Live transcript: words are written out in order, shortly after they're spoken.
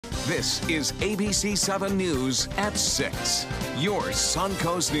This is ABC7 News at 6. Your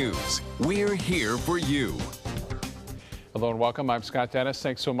Suncoast News. We're here for you. Hello and welcome. I'm Scott Dennis.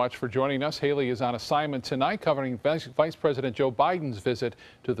 Thanks so much for joining us. Haley is on assignment tonight covering Vice President Joe Biden's visit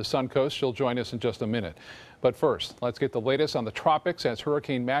to the Suncoast. She'll join us in just a minute. But first, let's get the latest on the tropics as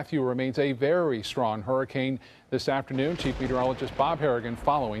Hurricane Matthew remains a very strong hurricane this afternoon. Chief Meteorologist Bob Harrigan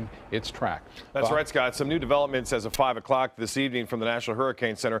following its track. That's Bob? right, Scott. Some new developments as of 5 o'clock this evening from the National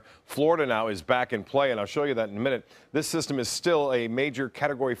Hurricane Center. Florida now is back in play, and I'll show you that in a minute. This system is still a major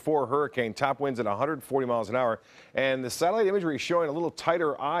Category 4 hurricane, top winds at 140 miles an hour. And the satellite imagery is showing a little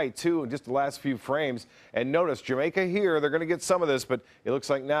tighter eye, too, in just the last few frames. And notice, Jamaica here, they're going to get some of this, but it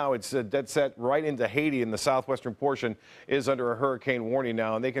looks like now it's dead set right into Haiti in the southwestern portion is under a hurricane warning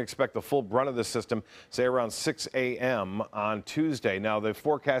now, and they can expect the full brunt of this system, say, around 6 a.m. on Tuesday. Now, the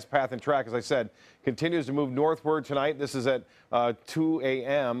forecast path and track, as I said, continues to move northward tonight. This is at 2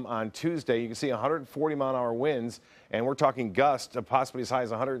 a.m. on Tuesday. You can see 140-mile-an-hour winds, and we're talking gusts of possibly as high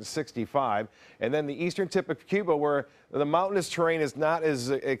as 165. And then the eastern tip of Cuba, where the mountainous terrain is not as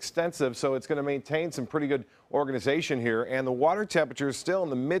extensive, so it's going to maintain some pretty good organization here. And the water temperature is still in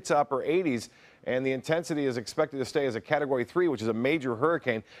the mid to upper 80s. And the intensity is expected to stay as a Category 3, which is a major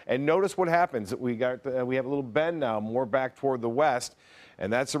hurricane. And notice what happens. We have a little bend now, more back toward the west.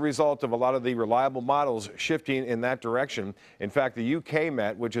 And that's a result of a lot of the reliable models shifting in that direction. In fact, the UK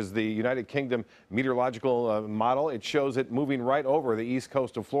Met, which is the United Kingdom meteorological model, it shows it moving right over the east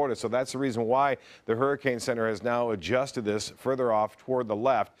coast of Florida. So that's the reason why the Hurricane Center has now adjusted this further off toward the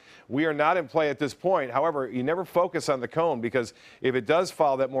left. We are not in play at this point. However, you never focus on the cone, because if it does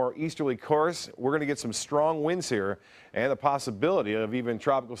follow that more easterly course, we're going to get some strong winds here and the possibility of even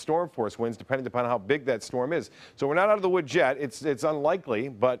tropical storm force winds, depending upon how big that storm is. So we're not out of the woods yet. It's unlikely,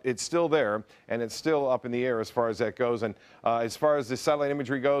 but it's still there, and it's still up in the air as far as that goes. And as far as the satellite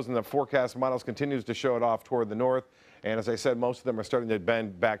imagery goes, and the forecast models continues to show it off toward the north. And as I said, most of them are starting to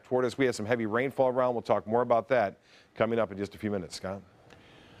bend back toward us. We have some heavy rainfall around. We'll talk more about that coming up in just a few minutes. Scott?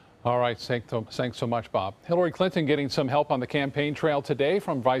 All right, thanks so much, Bob. Hillary Clinton getting some help on the campaign trail today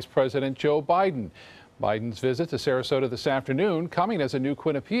from Vice President Joe Biden. Biden's visit to Sarasota this afternoon coming as a new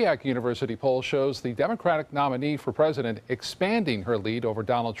Quinnipiac University poll shows the Democratic nominee for president expanding her lead over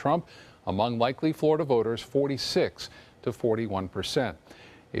Donald Trump among likely Florida voters, 46 to 41%.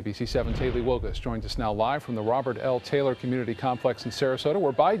 ABC7's Haley Wilgus joins us now live from the Robert L. Taylor Community Complex in Sarasota,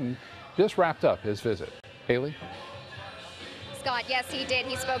 where Biden just wrapped up his visit. Haley? Scott, yes, he did.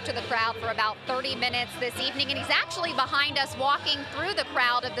 He spoke to the crowd for about 30 minutes this evening, and he's actually behind us walking through the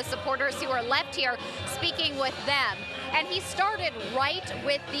crowd of the supporters who are left here, speaking with them. And he started right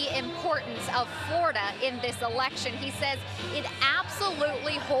with the importance of Florida in this election. He says it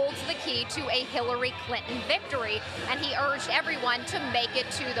absolutely holds the key to a Hillary Clinton victory, and he urged everyone to make it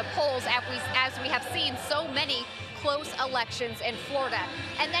to the polls, as we have seen so many close elections in Florida.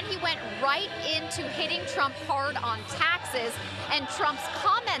 And then he went right into hitting Trump hard on taxes and Trump's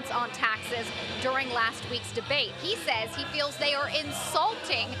comments on taxes during last week's debate. He says he feels they are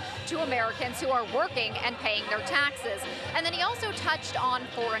insulting to Americans who are working and paying their taxes. And then he also touched on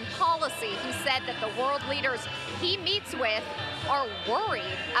foreign policy. He said that the world leaders he meets with are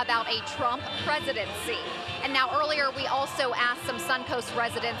worried about a Trump presidency. And now earlier we also asked some Suncoast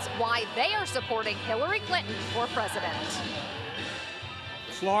residents why they are supporting Hillary Clinton for president.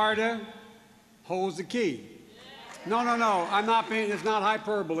 Florida holds the key. No, I'm not being, it's not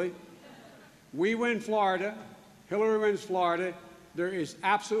hyperbole. We win Florida, Hillary wins Florida. There is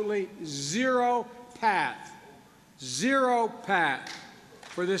absolutely zero path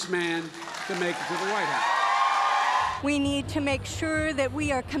for this man to make it to the White House. We need to make sure that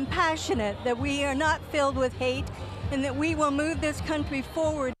we are compassionate, that we are not filled with hate, and that we will move this country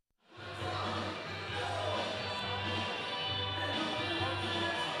forward.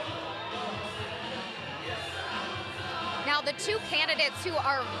 Now, the two candidates who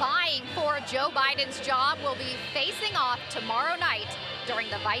are vying for Joe Biden's job will be facing off tomorrow night during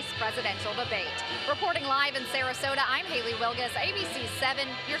the vice presidential debate. Reporting live in Sarasota, I'm Haley Wilgus, ABC7,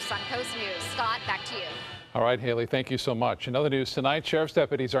 your Suncoast News. Scott, back to you. All right, Haley, thank you so much. In other news tonight, sheriff's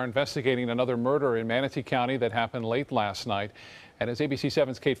deputies are investigating another murder in Manatee County that happened late last night. And as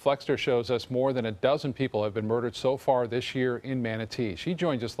ABC7's Kate Flexter shows us, more than a dozen people have been murdered so far this year in Manatee. She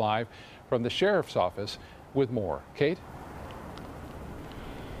joins us live from the sheriff's office with more. Kate?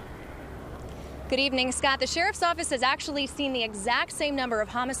 Good evening, Scott. The sheriff's office has actually seen the exact same number of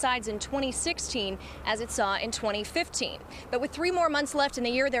homicides in 2016 as it saw in 2015. But with 3 more months left in the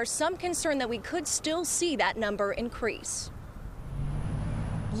year, there's some concern that we could still see that number increase.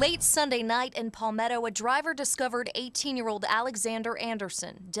 'Now, the two candidates who are vying for Joe Biden's job will be facing off tomorrow night during the vice presidential debate. Reporting live in Sarasota, I'm Haley Wilgus, ABC7, your Suncoast News. Scott, back to you. But with 3 more months left in the year, there's some concern that we could still see that number increase. Late Sunday night in Palmetto, a driver discovered 18-year-old Alexander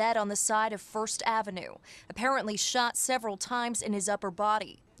Anderson dead on the side of First Avenue, apparently shot several times in his upper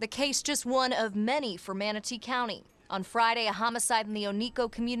body. The case just one of many for Manatee County. On Friday, a homicide in the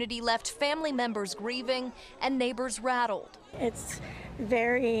Oneiko community left family members grieving and neighbors rattled. It's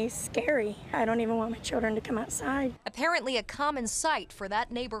very scary. I don't even want my children to come outside. Apparently a common sight for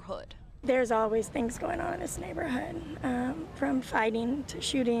that neighborhood. There's always things going on in this neighborhood, from fighting to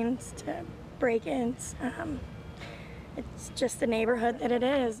shootings to break-ins. It's just the neighborhood that it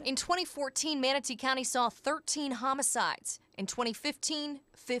is. In 2014, Manatee County saw 13 homicides. In 2015,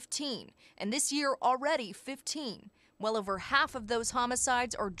 15. And this year, already 15. Well over half of those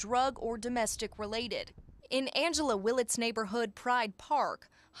homicides are drug or domestic related. In Angela Willett's neighborhood, Pride Park,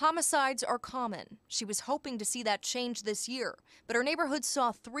 homicides are common. She was hoping to see that change this year, but her neighborhood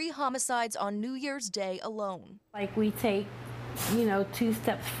saw 3 homicides on New Year's Day alone. Like we take, 2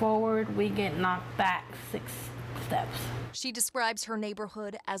 steps forward, we get knocked back 6 steps. She describes her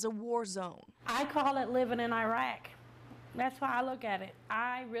neighborhood as a war zone. I call it living in Iraq. That's how I look at it.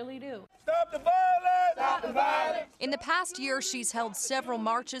 I really do. Stop the violence! Stop the violence! In the past year, she's held several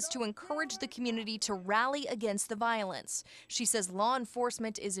marches to encourage the community to rally against the violence. She says law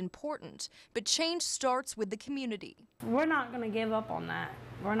enforcement is important, but change starts with the community. We're not going to give up on that.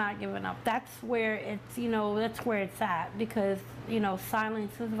 We're not giving up. That's where it's, that's where it's at, because,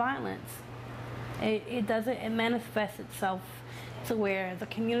 silence is violence. It manifests itself to where the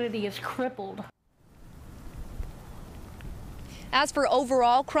community is crippled. As for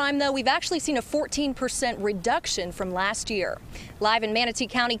overall crime, though, we've actually seen a 14% reduction from last year. Live in Manatee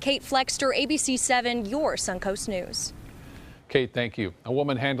County, Kate Flexter, ABC7, your Suncoast News. Kate, thank you. A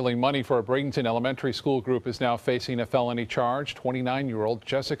woman handling money for a Bradenton elementary school group is now facing a felony charge. 29-year-old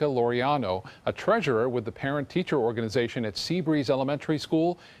Jessica Laureano, a treasurer with the parent-teacher organization at Seabreeze Elementary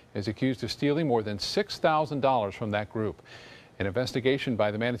School, is accused of stealing more than $6,000 from that group. An investigation by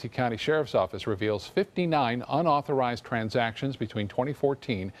the Manatee County Sheriff's Office reveals 59 unauthorized transactions between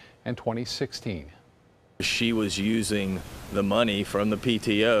 2014 and 2016. She was using the money from the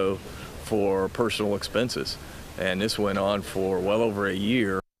PTO for personal expenses, and this went on for well over a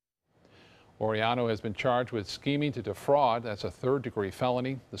year. Oriano has been charged with scheming to defraud. That's a third-degree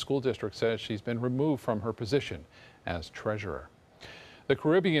felony. The school district says she's been removed from her position as treasurer. The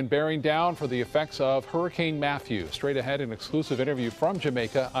Caribbean bearing down for the effects of Hurricane Matthew. Straight ahead, an exclusive interview from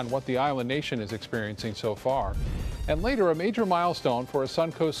Jamaica on what the island nation is experiencing so far. And later, a major milestone for a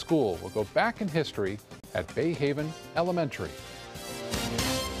Suncoast school. We'll go back in history at Bay Haven Elementary.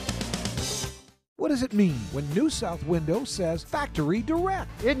 What does it mean when New South Window says Factory Direct?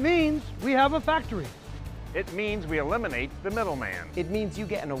 It means we have a factory. It means we eliminate the middleman. It means you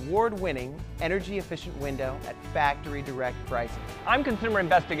get an award-winning, energy-efficient window at factory direct pricing. I'm consumer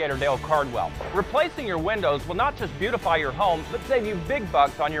investigator Dale Cardwell. Replacing your windows will not just beautify your home, but save you big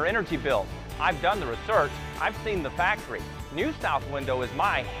bucks on your energy bills. I've done the research. I've seen the factory. New South Window is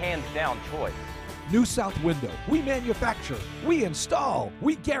my hands-down choice. New South Window. We manufacture, we install,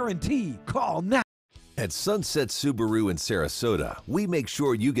 we guarantee. Call now. At Sunset Subaru in Sarasota, we make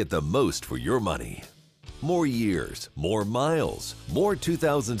sure you get the most for your money. More years, more miles, more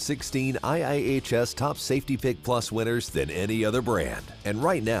 2016 IIHS Top Safety Pick Plus winners than any other brand. And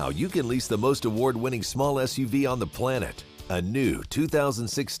right now, you can lease the most award-winning small SUV on the planet. A new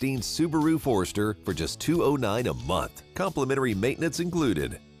 2016 Subaru Forester for just $209 a month. Complimentary maintenance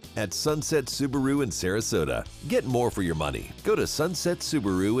included. At Sunset Subaru in Sarasota. Get more for your money. Go to Sunset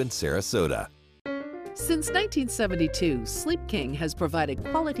Subaru in Sarasota. Since 1972, Sleep King has provided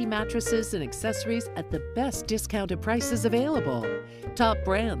quality mattresses and accessories at the best discounted prices available. Top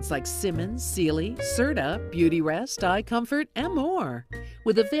brands like Simmons, Sealy, Serta, Beautyrest, iComfort, and more.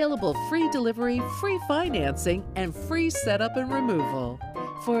 With available free delivery, free financing, and free setup and removal.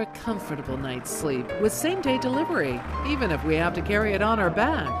 For a comfortable night's sleep with same-day delivery, even if we have to carry it on our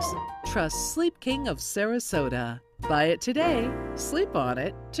backs. Trust Sleep King of Sarasota. Buy it today, sleep on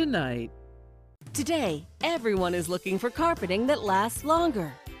it tonight. Today, everyone is looking for carpeting that lasts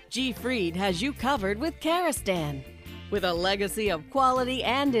longer. G. Fried has you covered with Karastan. With a legacy of quality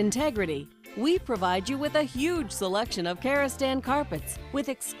and integrity, we provide you with a huge selection of Karastan carpets with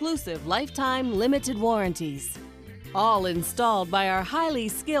exclusive lifetime limited warranties. All installed by our highly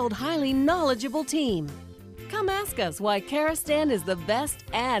skilled, highly knowledgeable team. Come ask us why Karastan is the best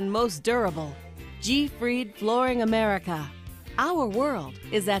and most durable. G. Fried Flooring America. Our world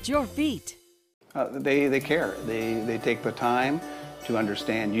is at your feet. They care. They take the time to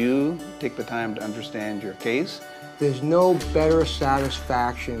understand you, take the time to understand your case. There's no better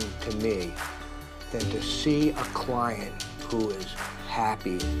satisfaction to me than to see a client who is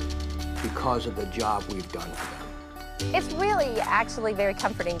happy because of the job we've done for them. It's really actually very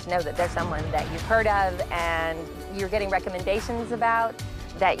comforting to know that there's someone that you've heard of and you're getting recommendations about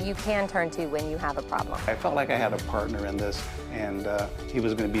that you can turn to when you have a problem. I felt like I had a partner in this, and he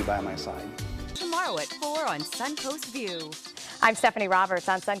was going to be by my side. Tomorrow at 4 on Suncoast View. I'm Stephanie Roberts.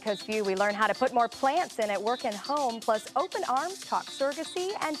 On Suncoast View, we learn how to put more plants in at work and home, plus open arms, talk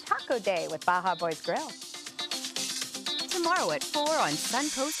surrogacy, and Taco Day with Baja Boys Grill. Tomorrow at 4 on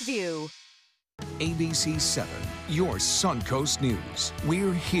Suncoast View. ABC7, your Suncoast News.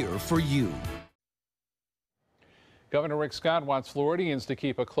 We're here for you. Governor Rick Scott wants Floridians to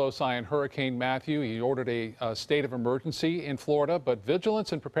keep a close eye on Hurricane Matthew. He ordered a state of emergency in Florida, but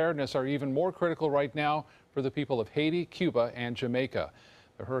vigilance and preparedness are even more critical right now for the people of Haiti, Cuba, and Jamaica.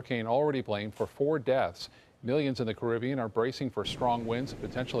 The hurricane already blamed for 4 deaths. Millions in the Caribbean are bracing for strong winds and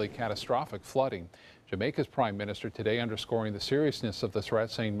potentially catastrophic flooding. Jamaica's prime minister today underscoring the seriousness of the threat,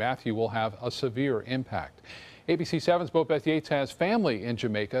 saying Matthew will have a severe impact. ABC7's Bobeth Yates has family in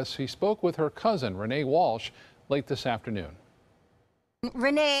Jamaica. She spoke with her cousin, Renee Walsh, late this afternoon.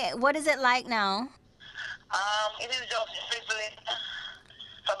 Renee, what is it like now? It is just drizzling.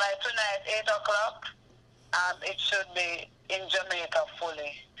 So by tonight, 8 o'clock, it should be in Jamaica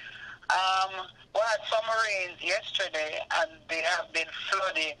fully. We had some rains yesterday, and they have been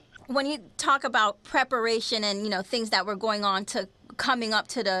flooding. When you talk about preparation and things that were going on to coming up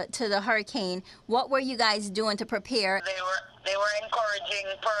to the hurricane, what were you guys doing to prepare? They were encouraging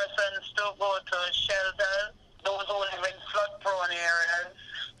persons to go to shelters, those who live in flood-prone areas,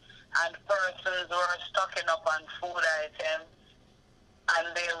 and persons were stocking up on food items,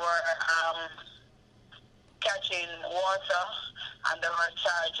 and they were catching water, and they were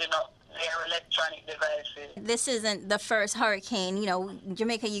charging up their electronic devices. This isn't the first hurricane.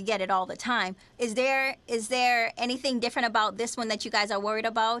 Jamaica, you get it all the time. Is there anything different about this one that you guys are worried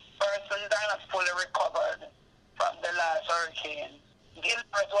about? Persons are not fully recovered from the last hurricane.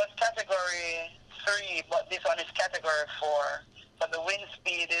 Gilbert was category 3, but this one is category 4. So the wind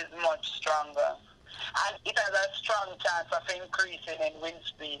speed is much stronger. And it has a strong chance of increasing in wind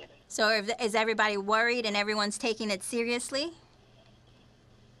speed. So is everybody worried and everyone's taking it seriously?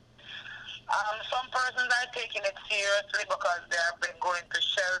 Some persons are taking it seriously because they have been going to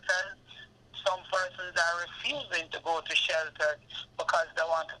shelters. Some persons are refusing to go to shelters because they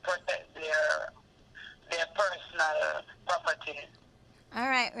want to protect their personal property. All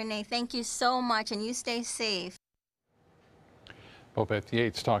right, Renee, thank you so much, and you stay safe. Bobeth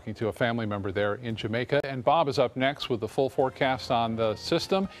Yates talking to a family member there in Jamaica. And Bob is up next with the full forecast on the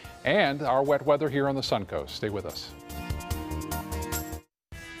system and our wet weather here on the Suncoast. Stay with us.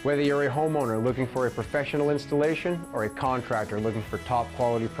 Whether you're a homeowner looking for a professional installation or a contractor looking for top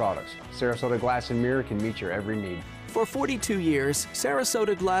quality products, Sarasota Glass and Mirror can meet your every need. For 42 years,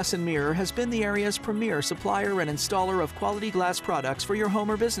 Sarasota Glass and Mirror has been the area's premier supplier and installer of quality glass products for your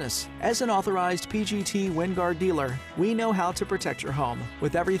home or business. As an authorized PGT WindGuard dealer, we know how to protect your home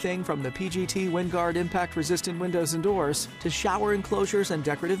with everything from the PGT WindGuard impact-resistant windows and doors to shower enclosures and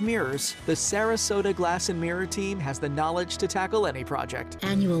decorative mirrors. The Sarasota Glass and Mirror team has the knowledge to tackle any project.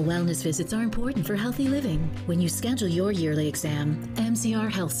 Annual wellness visits are important for healthy living. When you schedule your yearly exam,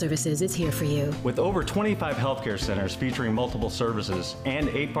 MCR Health Services is here for you. With over 25 healthcare centers featuring multiple services and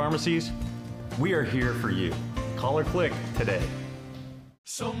 8 pharmacies, we are here for you. Call or click today.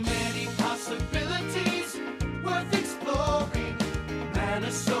 So many possibilities worth exploring.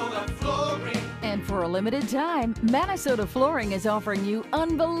 Minnesota Flooring. And for a limited time, Minnesota Flooring is offering you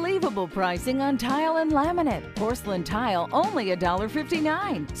unbelievable pricing on tile and laminate. Porcelain tile only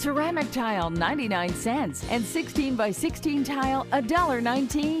 $1.59. Ceramic tile 99 cents. And 16 by 16 tile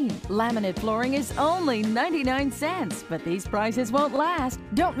 $1.19. Laminate flooring is only 99 cents. But these prices won't last.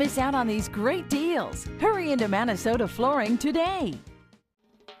 Don't miss out on these great deals. Hurry into Minnesota Flooring today.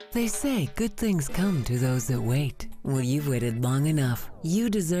 They say good things come to those that wait. Well, you've waited long enough. You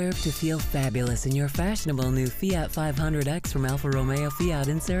deserve to feel fabulous in your fashionable new Fiat 500X from Alfa Romeo Fiat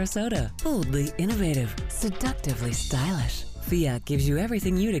in Sarasota. Boldly innovative, seductively stylish. Fiat gives you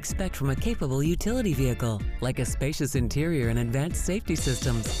everything you'd expect from a capable utility vehicle, like a spacious interior and advanced safety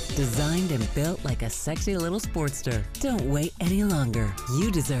systems, designed and built like a sexy little sportster. Don't wait any longer.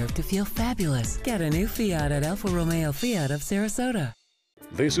 You deserve to feel fabulous. Get a new Fiat at Alfa Romeo Fiat of Sarasota.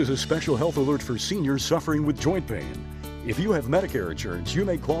 This is a special health alert for seniors suffering with joint pain. If you have Medicare insurance, you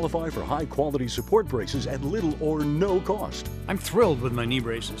may qualify for high-quality support braces at little or no cost. I'm thrilled with my knee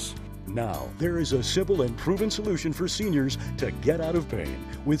braces. Now, there is a simple and proven solution for seniors to get out of pain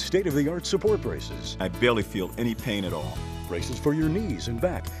with state-of-the-art support braces. I barely feel any pain at all. braces for your knees and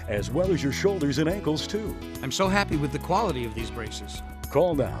back, as well as your shoulders and ankles, too. I'm so happy with the quality of these braces.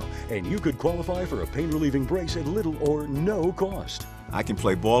 Call now, and you could qualify for a pain-relieving brace at little or no cost. I can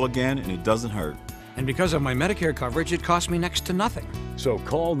play ball again, and it doesn't hurt. And because of my Medicare coverage, it costs me next to nothing. So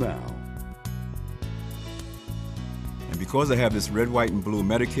call now. And because I have this red, white, and blue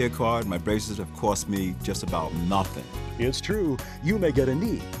Medicare card, my braces have cost me just about nothing. It's true. You may get a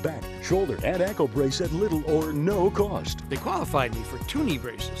knee, back, shoulder, and ankle brace at little or no cost. They qualified me for 2 knee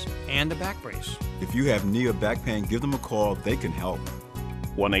braces and a back brace. If you have knee or back pain, give them a call. They can help.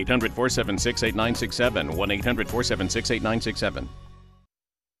 1-800-476-8967. 1-800-476-8967.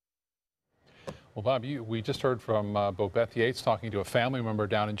 Well, Bob, we just heard from Bobeth Yates talking to a family member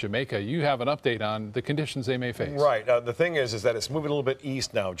down in Jamaica. You have an update on the conditions they may face. Right. The thing is that it's moving a little bit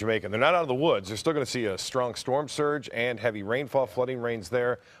east now, Jamaica. They're not out of the woods. They're still going to see a strong storm surge and heavy rainfall, flooding rains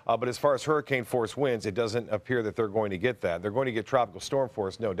there. But as far as hurricane force winds, it doesn't appear that they're going to get that. They're going to get tropical storm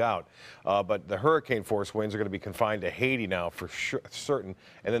force, no doubt. But the hurricane force winds are going to be confined to Haiti now for certain.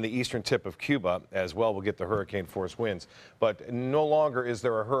 And then the eastern tip of Cuba as well will get the hurricane force winds. But no longer is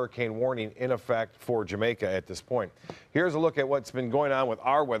there a hurricane warning in effect for Jamaica at this point. Here's a look at what's been going on with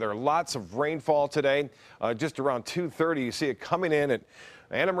our weather. Lots of rainfall today. Just around 2:30, you see it coming in at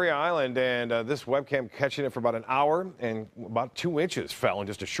Anna Maria Island, and this webcam catching it for about an hour, and about 2 inches fell in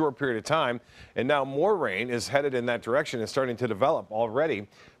just a short period of time. And now more rain is headed in that direction and starting to develop already.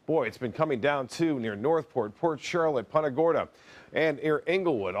 Boy, it's been coming down too near Northport, Port Charlotte, Punta Gorda, and near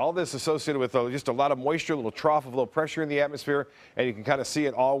Inglewood. All this associated with just a lot of moisture, a little trough of low pressure in the atmosphere, and you can kind of see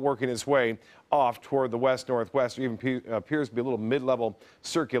it all working its way off toward the west-northwest. Even appears to be a little mid-level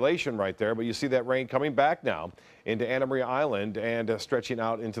circulation right there, but you see that rain coming back now into Anna Maria Island and stretching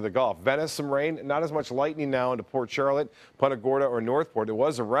out into the Gulf. Venice, some rain, not as much lightning now into Port Charlotte, Punta Gorda, or Northport. It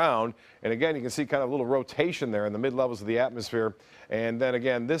was around, and again, you can see kind of a little rotation there in the mid-levels of the atmosphere. And then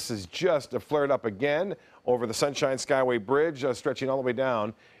again, this is just flared up again over the Sunshine Skyway Bridge, stretching all the way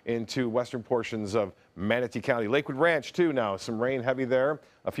down into western portions of Manatee County. Lakewood Ranch, too, now. Some rain heavy there.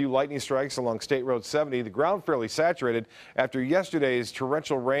 A few lightning strikes along State Road 70. The ground fairly saturated after yesterday's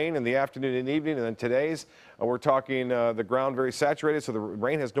torrential rain in the afternoon and evening, and then today's. We're talking the ground very saturated, so the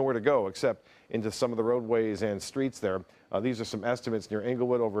rain has nowhere to go except into some of the roadways and streets there. These are some estimates near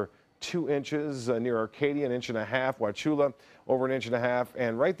Inglewood, over 2 inches, near Arcadia, 1.5 inches, Wauchula, over 1.5 inches,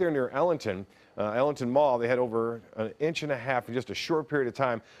 and right there near Ellington, Ellington Mall, they had over 1.5 inches in just a short period of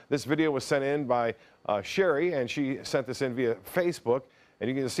time. This video was sent in by Sherry, and she sent this in via Facebook, and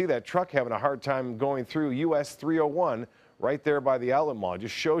you can see that truck having a hard time going through US 301 right there by the outlet mall. It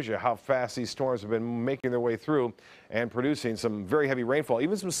just shows you how fast these storms have been making their way through and producing some very heavy rainfall,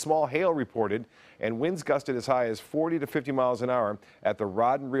 even some small hail reported, and winds gusted as high as 40 to 50 miles an hour at the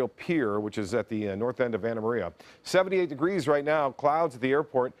Rod and Reel Pier, which is at the north end of Anna Maria. 78 degrees right now, clouds at the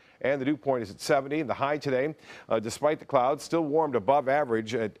airport, and the dew point is at 70. The high today, despite the clouds, still warmed above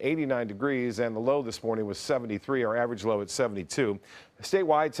average at 89 degrees, and the low this morning was 73, our average low at 72.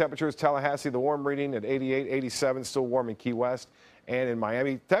 Statewide temperatures, Tallahassee, the warm reading at 88, 87, still warm in Key West and in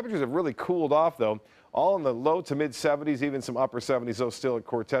Miami. Temperatures have really cooled off, though. All in the low to mid 70s, even some upper 70s, though still at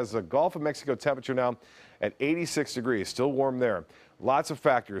Cortez. The Gulf of Mexico temperature now at 86 degrees, still warm there. Lots of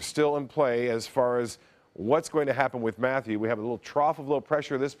factors still in play as far as what's going to happen with Matthew. We have a little trough of low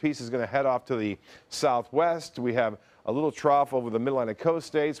pressure. This piece is going to head off to the southwest. We have a little trough over the Mid-Atlantic coast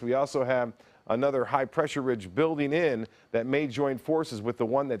states. We also have another high pressure ridge building in that may join forces with the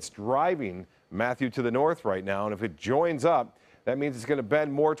one that's driving Matthew to the north right now. And if it joins up, that means it's going to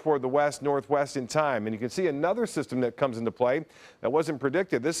bend more toward the west-northwest in time. And you can see another system that comes into play that wasn't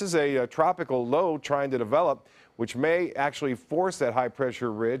predicted. This is a tropical low trying to develop, which may actually force that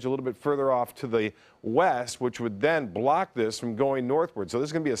high-pressure ridge a little bit further off to the west, which would then block this from going northward. So this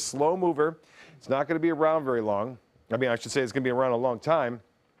is going to be a slow mover. It's not going to be around very long. I mean, I should say it's going to be around a long time.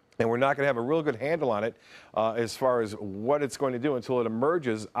 And we're not going to have a real good handle on it as far as what it's going to do until it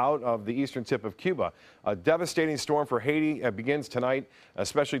emerges out of the eastern tip of Cuba. A devastating storm for Haiti begins tonight,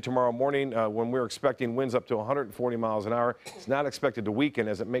 especially tomorrow morning when we're expecting winds up to 140 miles an hour. It's not expected to weaken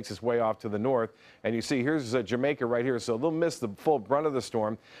as it makes its way off to the north. And you see here's Jamaica right here, so they'll miss the full brunt of the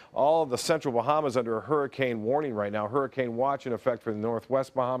storm. All of the central Bahamas under a hurricane warning right now. Hurricane watch in effect for the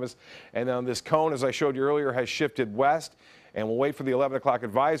northwest Bahamas. And then this cone, as I showed you earlier, has shifted west. And we'll wait for the 11 o'clock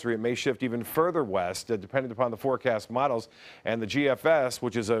advisory. It may shift even further west, depending upon the forecast models. And the GFS,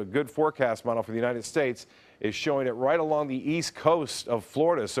 which is a good forecast model for the United States, is showing it right along the east coast of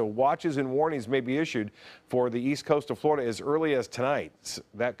Florida. So watches and warnings may be issued for the east coast of Florida as early as tonight.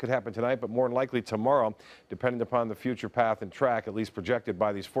 That could happen tonight, but more than likely tomorrow, depending upon the future path and track, at least projected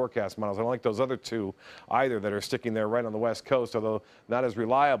by these forecast models. I don't like those other two either that are sticking there right on the west coast, although not as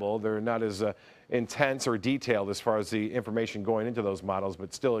reliable. They're not as intense or detailed as far as the information going into those models,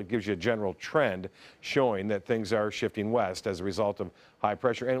 but still it gives you a general trend showing that things are shifting west as a result of high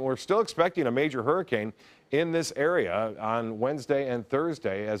pressure. And we're still expecting a major hurricane in this area on Wednesday and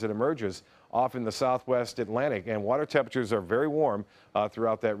Thursday as it emerges off in the southwest Atlantic, and water temperatures are very warm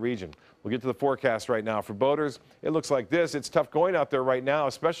throughout that region. We'll get to the forecast right now. For boaters, it looks like this. It's tough going out there right now,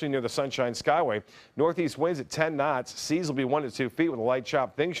 especially near the Sunshine Skyway. Northeast winds at 10 knots. Seas will be 1 to 2 feet with a light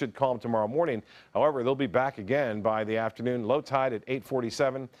chop. Things should calm tomorrow morning. However, they'll be back again by the afternoon. Low tide at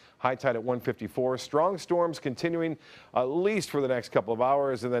 8:47, high tide at 1:54. Strong storms continuing at least for the next couple of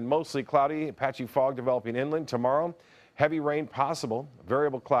hours, and then mostly cloudy, patchy fog developing inland tomorrow. Heavy rain possible,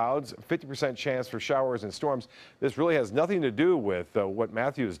 variable clouds, 50% chance for showers and storms. This really has nothing to do with what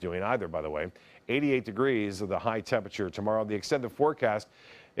Matthew is doing either, by the way. 88 degrees of the high temperature tomorrow. The extended forecast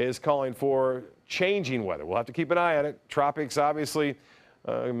is calling for changing weather. We'll have to keep an eye on it. Tropics obviously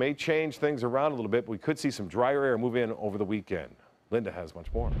may change things around a little bit, but we could see some drier air move in over the weekend. Linda has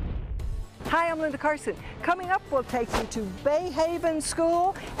much more. Hi, I'm Linda Carson. Coming up, we'll take you to Bay Haven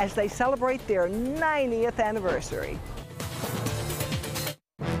School as they celebrate their 90th anniversary.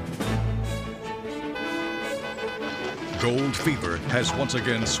 Gold fever has once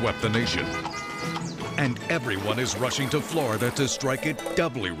again swept the nation, and everyone is rushing to Florida to strike it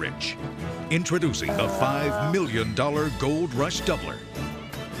doubly rich. Introducing the $5 million Gold Rush Doubler.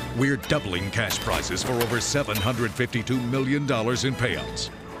 We're doubling cash prizes for over $752 million in payouts,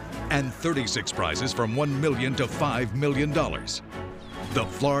 and 36 prizes from $1 million to $5 million. The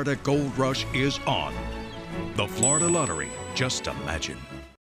Florida Gold Rush is on. The Florida Lottery, just imagine.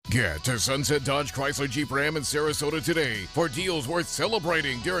 Get to Sunset Dodge Chrysler Jeep Ram in Sarasota today for deals worth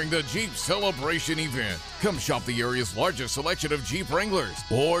celebrating during the Jeep Celebration event. Come shop the area's largest selection of Jeep Wranglers,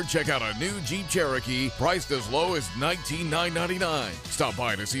 or check out a new Jeep Cherokee priced as low as $19,999. Stop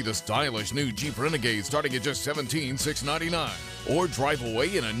by to see the stylish new Jeep Renegade starting at just $17,699. Or drive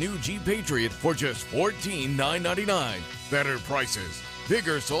away in a new Jeep Patriot for just $14,999. Better prices,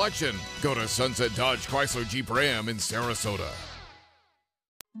 bigger selection. Go to Sunset Dodge Chrysler Jeep Ram in Sarasota.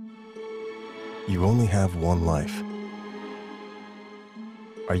 You only have one life.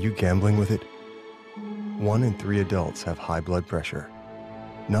 Are you gambling with it? 1 in 3 adults have high blood pressure.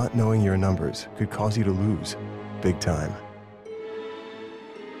 Not knowing your numbers could cause you to lose, big time.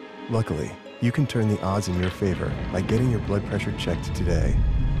 Luckily, you can turn the odds in your favor by getting your blood pressure checked today.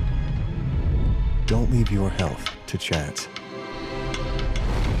 Don't leave your health to chance.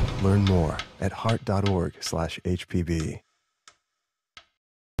 Learn more at heart.org/HPV.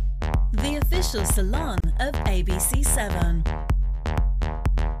 The official salon of ABC7.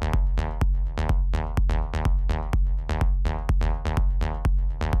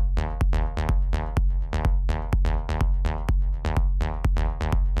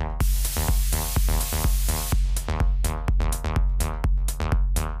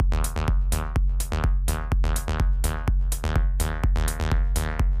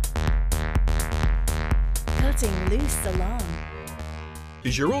 Cutting Loose Salon.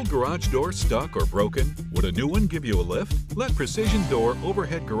 Is your old garage door stuck or broken? Would a new one give you a lift? Let Precision Door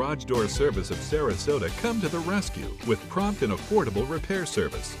Overhead Garage Door Service of Sarasota come to the rescue with prompt and affordable repair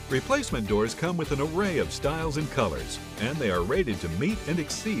service. Replacement doors come with an array of styles and colors, and they are rated to meet and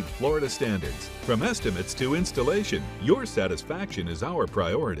exceed Florida standards. From estimates to installation, your satisfaction is our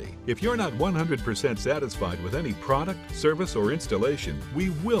priority. If you're not 100% satisfied with any product, service, or installation,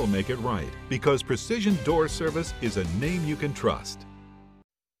 we will make it right, because Precision Door Service is a name you can trust.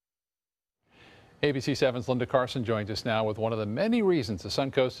 ABC7's Linda Carson joins us now with one of the many reasons the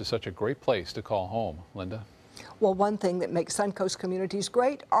Suncoast is such a great place to call home. Linda? Well, one thing that makes Suncoast communities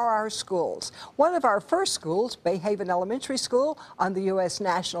great are our schools. One of our first schools, Bay Haven Elementary School, on the U.S.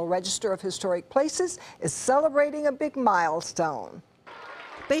 National Register of Historic Places, is celebrating a big milestone.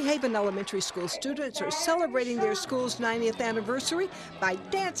 Bay Haven Elementary School students are celebrating their school's 90th anniversary by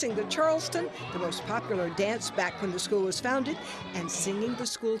dancing the Charleston, the most popular dance back when the school was founded, and singing the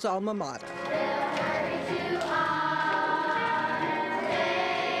school's alma mater.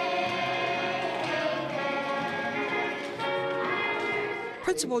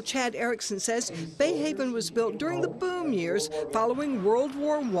 Principal Chad Erickson says Bay Haven was built during the boom years following World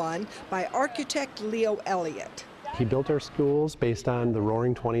War I by architect Leo Elliott. He built our schools based on the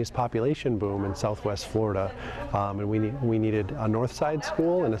Roaring 20s population boom in Southwest Florida, and we needed a North Side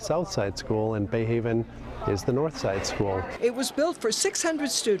school and a South Side school, and Bay Haven is the North Side school. It was built for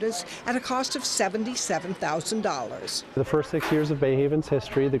 600 students at a cost of $77,000. The first 6 years of Bay Haven's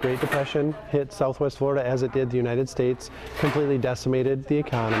history, the Great Depression hit Southwest Florida as it did the United States, completely decimated the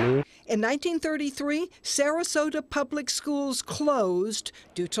economy. In 1933, Sarasota public schools closed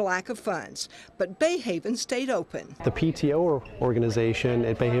due to lack of funds, but Bay Haven stayed open. The PTO organization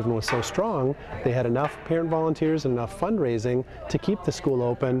at Bay Haven was so strong, they had enough parent volunteers and enough fundraising to keep the school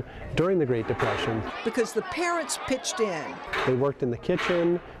open during the Great Depression. Because the parents pitched in. They worked in the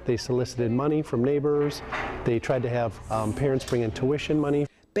kitchen, they solicited money from neighbors, they tried to have parents bring in tuition money.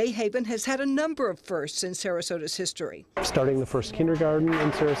 Bay Haven has had a number of firsts in Sarasota's history. Starting the first kindergarten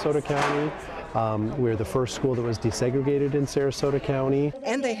in Sarasota County, we're the first school that was desegregated in Sarasota County.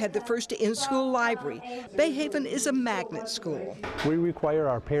 And they had the first in-school library. Bay Haven is a magnet school. We require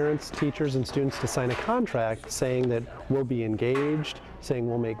our parents, teachers, and students to sign a contract saying that we'll be engaged, saying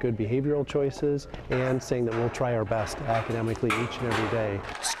we'll make good behavioral choices, and saying that we'll try our best academically each and every day.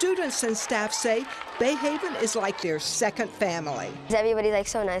 Students and staff say Bay Haven is like their second family. Everybody's like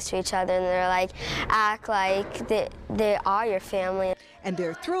so nice to each other, and they're like, act like they are your family. And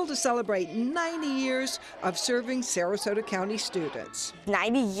they're thrilled to celebrate 90 years of serving Sarasota County students.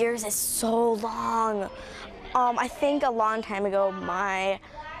 90 years is so long. I think a long time ago,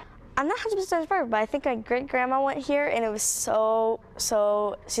 I'm not 100% sure, but I think my great-grandma went here, and it was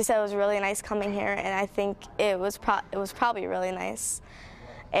she said it was really nice coming here, and I think it was probably really nice.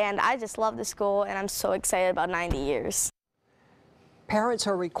 And I just love the school, and I'm so excited about 90 years. Parents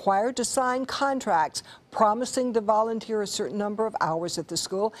are required to sign contracts promising to volunteer a certain number of hours at the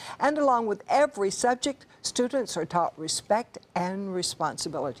school, and along with every subject, students are taught respect and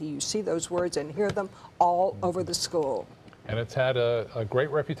responsibility. You see those words and hear them all over the school. And it's had a great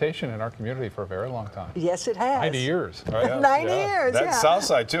reputation in our community for a very long time. Yes, it has. 90 years. Oh, yeah. 90 years, That's yeah.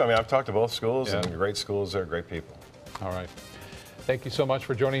 Southside, too. I mean, I've talked to both schools, and great schools. They're great people. All right. Thank you so much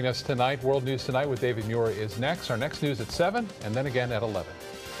for joining us tonight. World News Tonight with David Muir is next. Our next news at 7, and then again at 11.